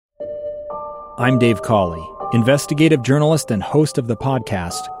I'm Dave Cawley, investigative journalist and host of the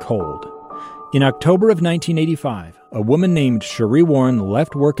podcast Cold. In October of 1985, a woman named Cherie Warren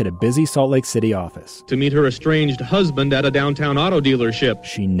left work at a busy Salt Lake City office to meet her estranged husband at a downtown auto dealership.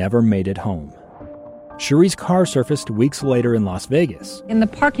 She never made it home. Cherie's car surfaced weeks later in Las Vegas. In the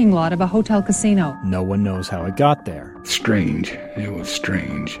parking lot of a hotel casino. No one knows how it got there. Strange. It was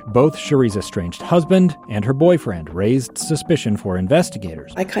strange. Both Cherie's estranged husband and her boyfriend raised suspicion for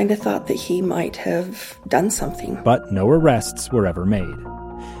investigators. I kind of thought that he might have done something. But no arrests were ever made.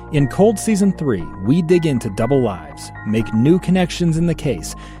 In Cold Season 3, we dig into double lives, make new connections in the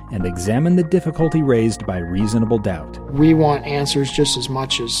case, and examine the difficulty raised by reasonable doubt. We want answers just as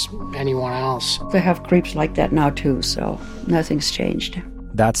much as anyone else. They have creeps like that now too, so nothing's changed.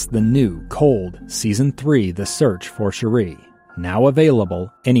 That's the new Cold Season 3, The Search for Cherie, now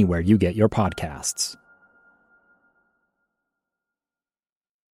available anywhere you get your podcasts.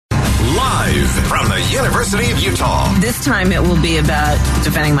 Live from the University of Utah. This time it will be about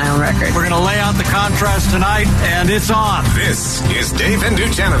defending my own record. We're going to lay out the contrast tonight, and it's on. This is Dave and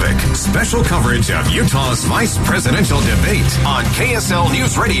Dujanovic. Special coverage of Utah's vice presidential debate on KSL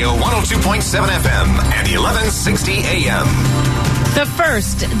News Radio 102.7 FM and 1160 AM. The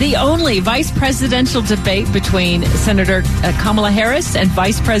first, the only vice presidential debate between Senator Kamala Harris and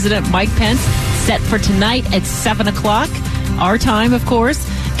Vice President Mike Pence set for tonight at 7 o'clock. Our time, of course.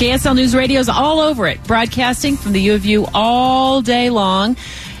 KSL News Radio's all over it, broadcasting from the U of U all day long.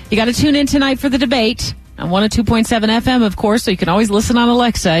 You got to tune in tonight for the debate on 102.7 FM, of course, so you can always listen on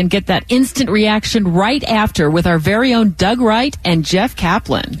Alexa and get that instant reaction right after with our very own Doug Wright and Jeff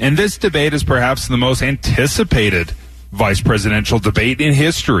Kaplan. And this debate is perhaps the most anticipated vice presidential debate in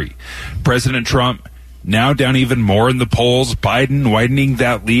history. President Trump now down even more in the polls, Biden widening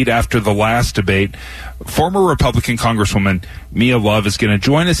that lead after the last debate. Former Republican Congresswoman Mia Love is going to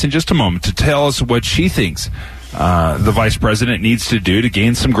join us in just a moment to tell us what she thinks the vice president needs to do to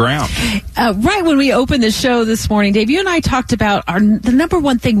gain some ground. Right when we opened the show this morning, Dave, you and I talked about the number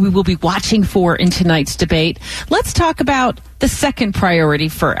one thing we will be watching for in tonight's debate. Let's talk about the second priority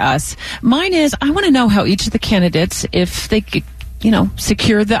for us. Mine is I want to know how each of the candidates, if they could,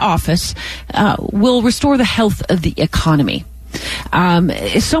 secure the office, will restore the health of the economy.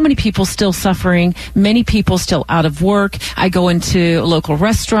 So many people still suffering, many people still out of work. I go into a local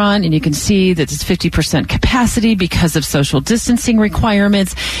restaurant and you can see that it's 50% capacity because of social distancing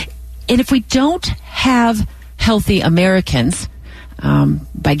requirements. And if we don't have healthy Americans,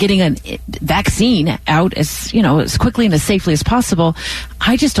 by getting a vaccine out as quickly and as safely as possible,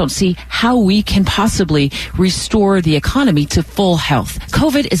 I just don't see how we can possibly restore the economy to full health.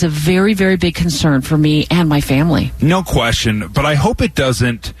 COVID is a very, very big concern for me and my family. No question, but I hope it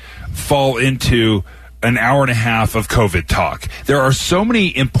doesn't fall into an hour and a half of COVID talk. There are so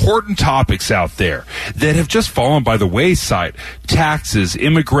many important topics out there that have just fallen by the wayside. Taxes,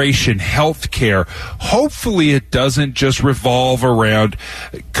 immigration, health care. Hopefully it doesn't just revolve around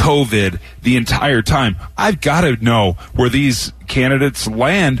COVID the entire time. I've got to know where these candidates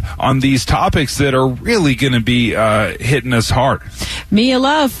land on these topics that are really going to be hitting us hard. Mia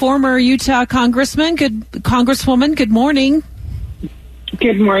Love, former Utah Congresswoman, good morning.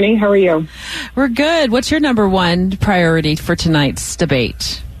 Good morning. How are you? We're good. What's your number one priority for tonight's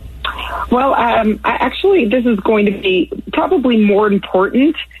debate? Well, actually, this is going to be probably more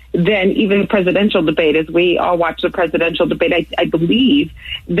important than even the presidential debate. As we all watch the presidential debate, I believe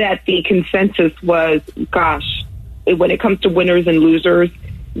that the consensus was, when it comes to winners and losers,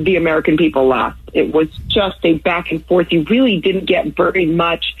 the American people lost. It was just a back and forth. You really didn't get very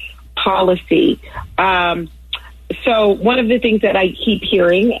much policy. So one of the things that I keep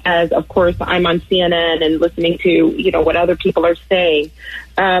hearing, as of course I'm on CNN and listening to, what other people are saying,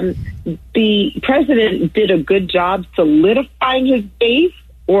 the president did a good job solidifying his base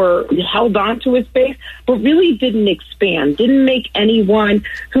or held on to his base, but really didn't expand, didn't make anyone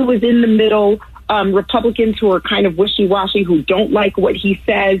who was in the middle, Republicans who are kind of wishy-washy, who don't like what he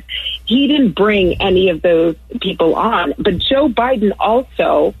says. He didn't bring any of those people on. But Joe Biden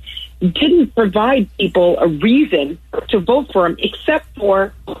also didn't provide people a reason to vote for him, except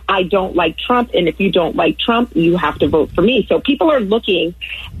for, I don't like Trump, and if you don't like Trump, you have to vote for me. So people are looking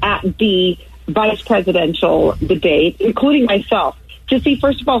at the vice presidential debate, including myself, to see,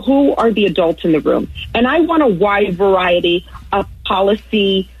 first of all, who are the adults in the room. And I want a wide variety of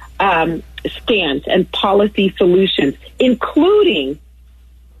policy stands and policy solutions, including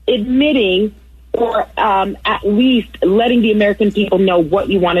admitting or at least letting the American people know what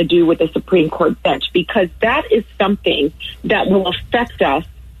you want to do with the Supreme Court bench, because that is something that will affect us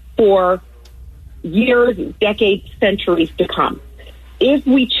for years, decades, centuries to come. if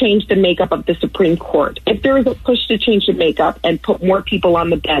we change the makeup of the Supreme Court, if there is a push to change the makeup and put more people on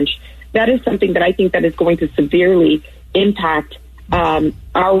the bench, that is something that I think that is going to severely impact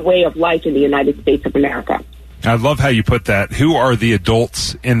our way of life in the United States of America. I love how you put that. Who are the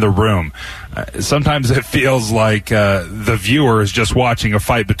adults in the room? Sometimes it feels like the viewer is just watching a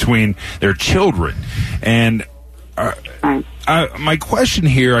fight between their children. And my question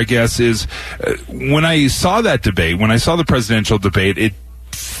here, I guess, is when I saw that debate, when I saw the presidential debate, it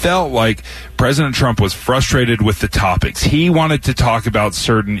felt like President Trump was frustrated with the topics. He wanted to talk about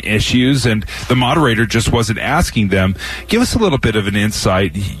certain issues, and the moderator just wasn't asking them. Give us a little bit of an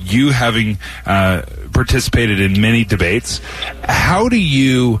insight, you having participated in many debates. How do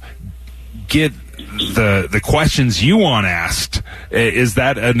you get the questions you want asked? Is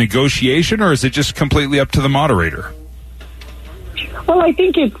that a negotiation, or is it just completely up to the moderator? Well, I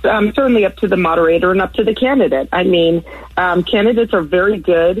think it's certainly up to the moderator and up to the candidate. I mean, candidates are very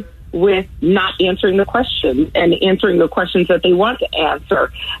good with not answering the questions and answering the questions that they want to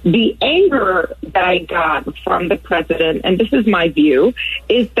answer. The anger that I got from the president, and this is my view,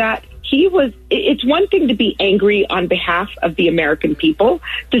 is that it's one thing to be angry on behalf of the American people,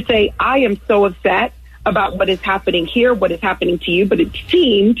 to say, I am so upset about what is happening here, what is happening to you, but it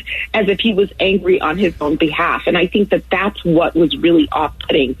seemed as if he was angry on his own behalf. And I think that that's what was really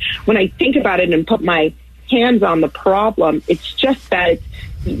off-putting. When I think about it and put my hands on the problem, it's just that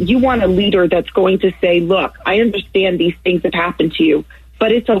you want a leader that's going to say, look, I understand these things have happened to you,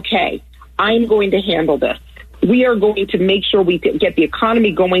 but it's okay. I'm going to handle this. We are going to make sure we get the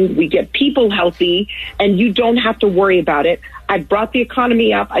economy going, we get people healthy, and you don't have to worry about it. I've brought the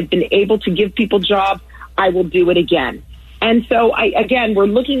economy up. I've been able to give people jobs. I will do it again. And so, we're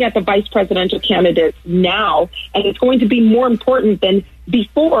looking at the vice presidential candidates now, and it's going to be more important than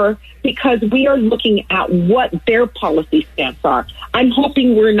before because we are looking at what their policy stance are. I'm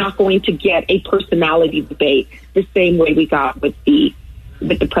hoping we're not going to get a personality debate the same way we got with the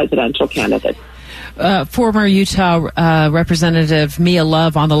presidential candidates. Former Utah Representative Mia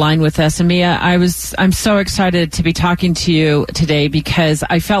Love on the line with us. And Mia, I'm so excited to be talking to you today because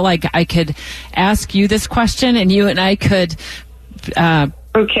I felt like I could ask you this question and you and I could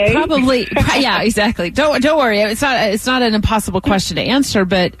okay. Probably, yeah, exactly. Don't worry. It's not an impossible question to answer,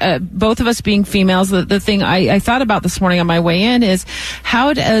 but both of us being females, the thing I thought about this morning on my way in is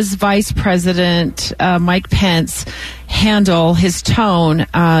how does Vice President Mike Pence handle his tone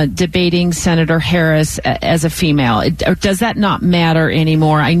debating Senator Harris as a female? Or does that not matter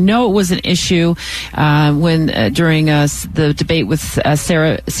anymore? I know it was an issue when during the debate with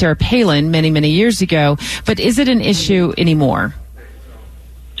Sarah Palin many years ago, but is it an issue anymore?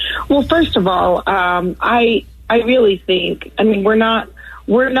 Well, first of all, I really think, we're not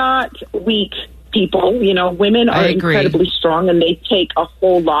weak people. You know, women are incredibly strong and they take a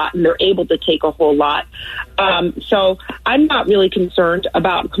whole lot and they're able to take a whole lot. So I'm not really concerned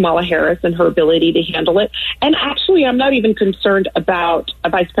about Kamala Harris and her ability to handle it. And actually, I'm not even concerned about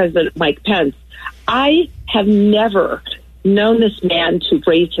Vice President Mike Pence. I have never known this man to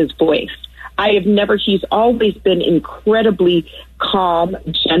raise his voice. He's always been incredibly calm,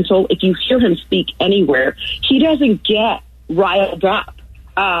 gentle. If you hear him speak anywhere, he doesn't get riled up.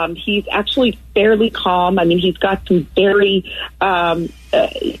 He's actually fairly calm. He's got some very personal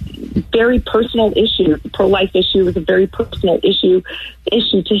issues. The pro-life issue is a very personal issue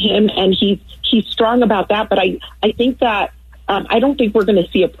to him, and he's strong about that. But I think that I don't think we're going to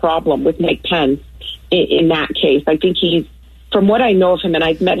see a problem with Mike Pence in that case. I think from what I know of him, and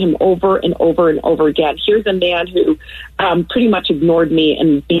I've met him over and over and over again, here's a man who pretty much ignored me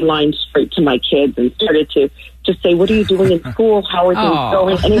and beelined straight to my kids and started to just say, what are you doing in school? How are things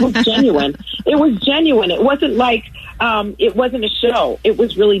going? And it was genuine. It was genuine. It wasn't like, it wasn't a show. It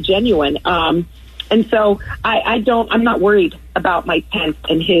was really genuine. And so I'm not worried about Mike Pence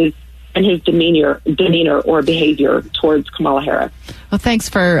and his demeanor or behavior towards Kamala Harris. Well, thanks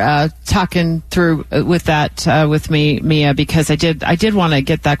for talking through with that with me, Mia, because I did want to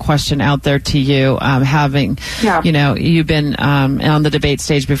get that question out there to you. You've been on the debate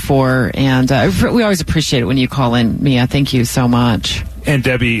stage before, and we always appreciate it when you call in, Mia. Thank you so much. And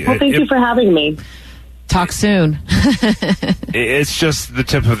Debbie, well, thank you for having me. Talk soon. It's just the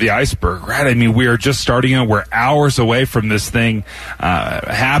tip of the iceberg, right? We are just starting out. We're hours away from this thing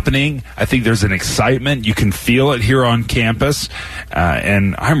happening. I think there's an excitement. You can feel it here on campus.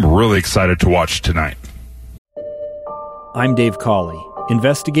 And I'm really excited to watch tonight. I'm Dave Cawley,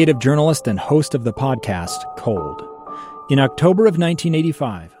 investigative journalist and host of the podcast Cold. In October of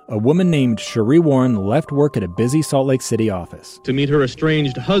 1985, a woman named Cherie Warren left work at a busy Salt Lake City office to meet her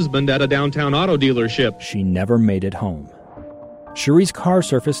estranged husband at a downtown auto dealership. She never made it home. Cherie's car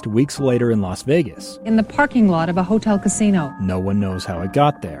surfaced weeks later in Las Vegas. In the parking lot of a hotel casino. No one knows how it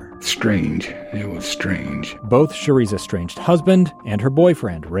got there. Strange. It was strange. Both Cherie's estranged husband and her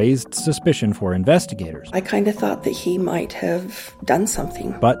boyfriend raised suspicion for investigators. I kind of thought that he might have done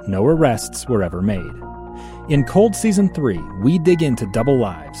something. But no arrests were ever made. In Cold Season 3, we dig into double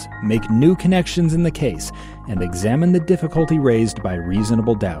lives, make new connections in the case, and examine the difficulty raised by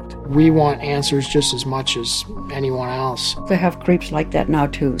reasonable doubt. We want answers just as much as anyone else. They have creeps like that now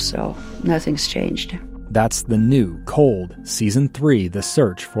too, so nothing's changed. That's the new Cold Season 3, The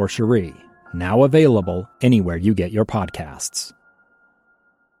Search for Cherie, now available anywhere you get your podcasts.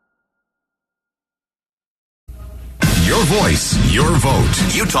 Your voice, your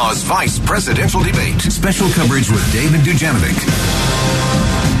vote. Utah's vice presidential debate. Special coverage with Dave and Dujanovic.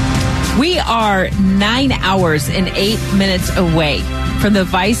 We are 9 hours and 8 minutes away from the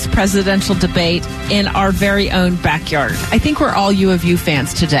vice presidential debate in our very own backyard. I think we're all U of U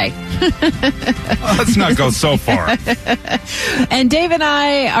fans today. Let's not go so far. And Dave and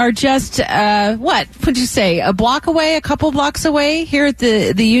I are just, what would you say, a couple blocks away here at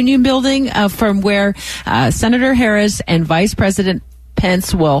the Union Building from where Senator Harris and Vice President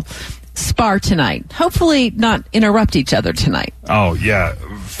Pence will spar tonight. Hopefully not interrupt each other tonight. Oh, yeah.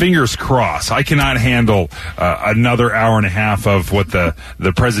 Fingers crossed. I cannot handle another hour and a half of what the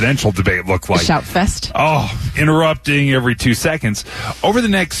presidential debate looked like. Shout fest. Oh, interrupting every 2 seconds. Over the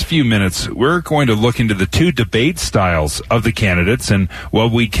next few minutes, we're going to look into the two debate styles of the candidates and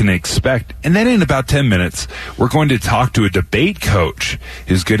what we can expect. And then in about 10 minutes, we're going to talk to a debate coach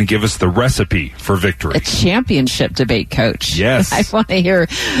who's going to give us the recipe for victory. A championship debate coach. Yes. I want to hear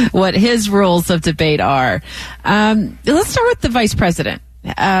what his rules of debate are. Let's start with the vice president.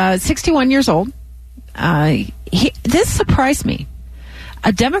 61 years old. This surprised me.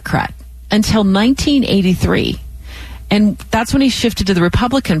 A Democrat until 1983. And that's when he shifted to the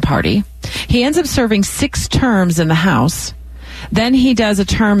Republican Party. He ends up serving 6 terms in the House. Then he does a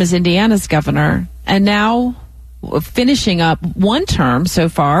term as Indiana's governor. And now finishing up 1 term so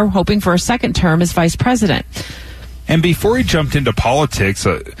far, hoping for a 2nd term as vice president. And before he jumped into politics,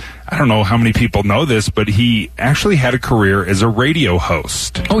 I don't know how many people know this, but he actually had a career as a radio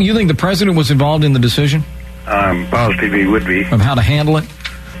host. Oh, you think the president was involved in the decision? I'm positive he would be. Of how to handle it?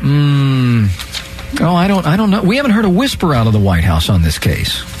 Oh, I don't know. We haven't heard a whisper out of the White House on this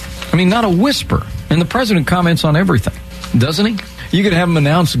case. I mean, not a whisper. And the president comments on everything, doesn't he? You could have him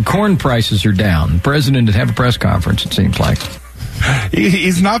announce corn prices are down. The president would have a press conference, it seems like.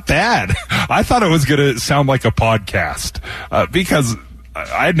 He's not bad. I thought it was going to sound like a podcast because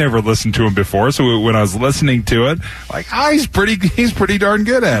I'd never listened to him before. So when I was listening to it, he's pretty darn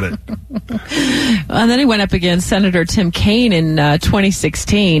good at it. And then he went up against Senator Tim Kaine in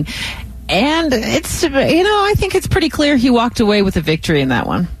 2016. And it's, I think it's pretty clear he walked away with a victory in that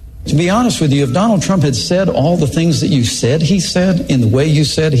one. To be honest with you, if Donald Trump had said all the things that you said he said in the way you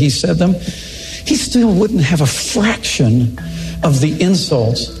said he said them, he still wouldn't have a fraction of the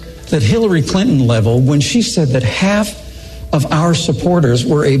insults that Hillary Clinton leveled when she said that half of our supporters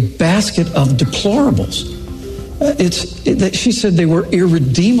were a basket of deplorables. She said they were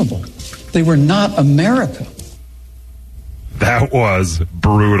irredeemable. They were not America. That was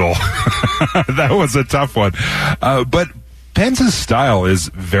brutal. That was a tough one. But Pence's style is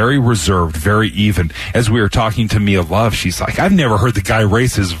very reserved, very even. As we were talking to Mia Love, she's like, I've never heard the guy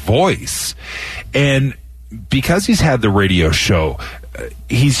raise his voice. And because he's had the radio show,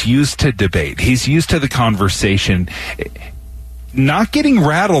 he's used to debate. He's used to the conversation. Not getting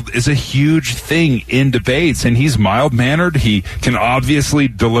rattled is a huge thing in debates, and he's mild-mannered. He can obviously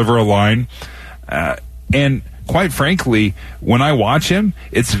deliver a line. And quite frankly, when I watch him,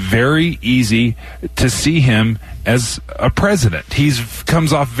 it's very easy to see him as a president. He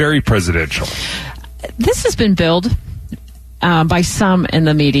comes off very presidential. This has been billed by some in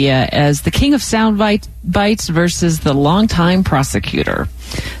the media as the king of sound bites versus the longtime prosecutor.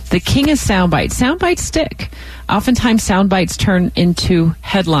 The king of sound bites. Sound bites stick. Oftentimes sound bites turn into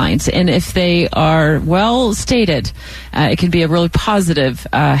headlines, and if they are well stated, it can be a really positive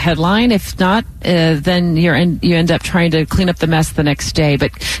headline. If not, then you end up trying to clean up the mess the next day.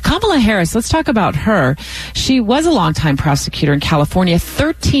 But Kamala Harris, let's talk about her. She was a longtime prosecutor in California,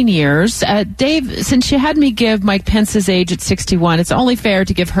 13 years. Dave, since you had me give Mike Pence's age at 61, it's only fair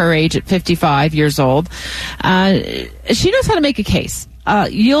to give her age at 55 years old. She knows how to make a case.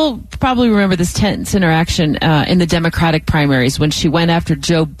 You'll probably remember this tense interaction in the Democratic primaries when she went after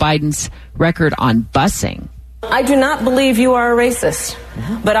Joe Biden's record on busing. I do not believe you are a racist,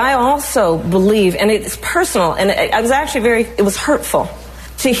 but I also believe, and it's personal, and I was actually it was hurtful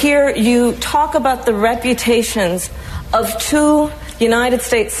to hear you talk about the reputations of two United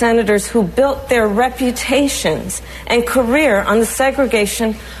States senators who built their reputations and career on the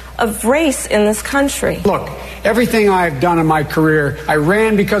segregation of race in this country. Look, everything I've done in my career, I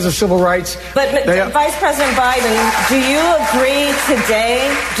ran because of civil rights. But Vice President Biden, do you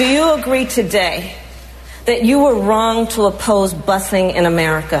agree today that you were wrong to oppose busing in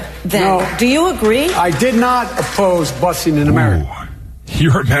America then? No. Do you agree? I did not oppose busing in America. Ooh.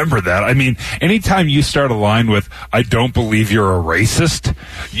 You remember that. I mean, anytime you start a line with, I don't believe you're a racist,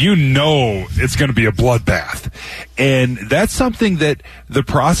 you know it's going to be a bloodbath. And that's something that the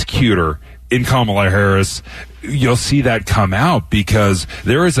prosecutor in Kamala Harris, you'll see that come out because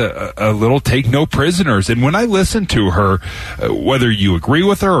there is a little take no prisoners. And when I listen to her, whether you agree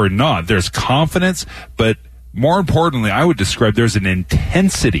with her or not, there's confidence, but more importantly, I would describe there's an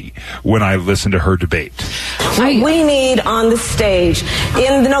intensity when I listen to her debate. What we need on the stage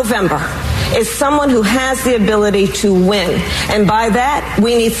in November is someone who has the ability to win. And by that,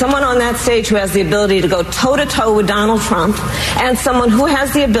 we need someone on that stage who has the ability to go toe-to-toe with Donald Trump and someone who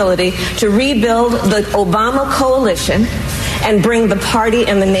has the ability to rebuild the Obama coalition and bring the party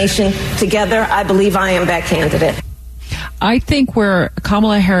and the nation together. I believe I am that candidate. I think where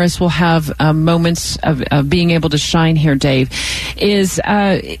Kamala Harris will have moments of being able to shine here, Dave, is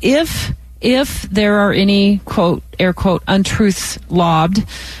if there are any, quote, air quote, untruths lobbed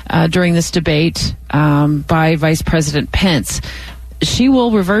during this debate by Vice President Pence, she will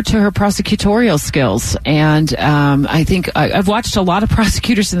revert to her prosecutorial skills. And I think I've watched a lot of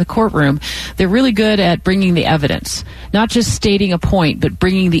prosecutors in the courtroom. They're really good at bringing the evidence, not just stating a point, but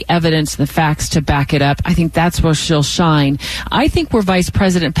bringing the evidence and the facts to back it up. I think that's where she'll shine. I think where Vice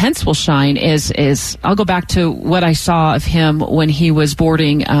President Pence will shine is I'll go back to what I saw of him when he was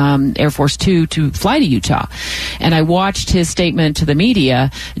boarding Air Force Two to fly to Utah. And I watched his statement to the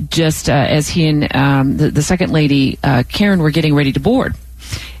media just as he and the second lady, Karen, were getting ready to board.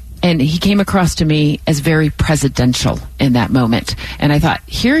 And he came across to me as very presidential in that moment. And I thought,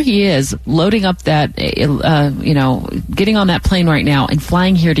 here he is loading up that, getting on that plane right now and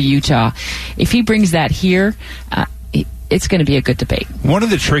flying here to Utah. If he brings that here, it's going to be a good debate. One of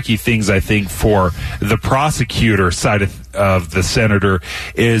the tricky things, I think, for the prosecutor side of the senator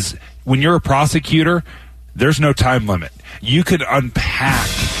is when you're a prosecutor, there's no time limit. You can unpack.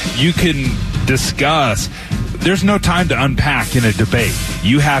 You can discuss. There's no time to unpack in a debate.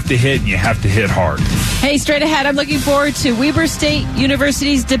 You have to hit, and you have to hit hard. Hey, straight ahead, I'm looking forward to Weber State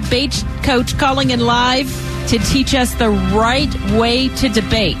University's debate coach calling in live to teach us the right way to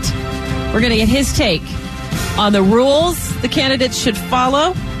debate. We're going to get his take on the rules the candidates should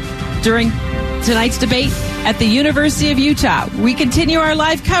follow during tonight's debate at the University of Utah. We continue our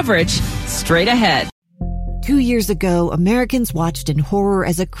live coverage straight ahead. 2 years ago, Americans watched in horror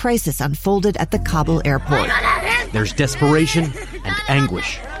as a crisis unfolded at the Kabul airport. There's desperation and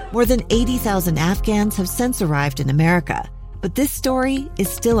anguish. More than 80,000 Afghans have since arrived in America, but this story is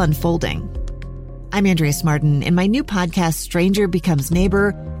still unfolding. I'm Andrea Smartin. In my new podcast, Stranger Becomes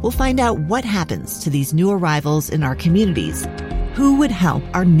Neighbor, we'll find out what happens to these new arrivals in our communities. Who would help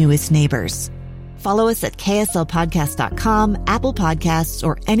our newest neighbors? Follow us at kslpodcast.com, Apple Podcasts,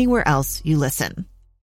 or anywhere else you listen.